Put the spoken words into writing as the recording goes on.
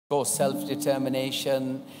course,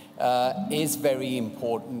 self-determination is very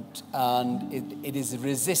important, and it is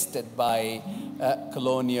resisted by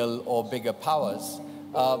colonial or bigger powers.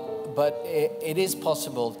 But it is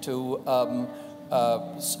possible to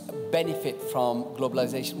benefit from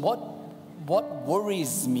globalization. What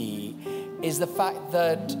worries me is the fact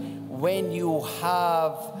that when you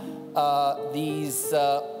have these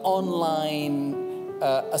online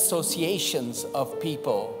associations of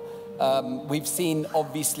people, we've seen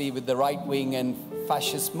obviously with the right-wing and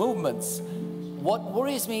fascist movements. What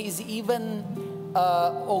worries me is even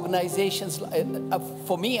organizations,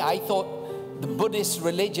 for me, I thought the Buddhist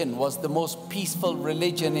religion was the most peaceful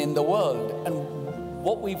religion in the world. And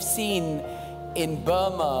what we've seen in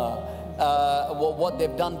Burma, what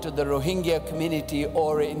they've done to the Rohingya community,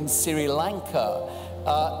 or in Sri Lanka,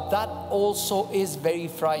 that also is very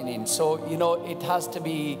frightening. So, you know, it has to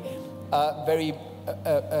be very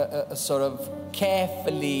sort of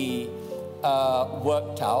carefully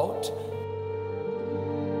worked out.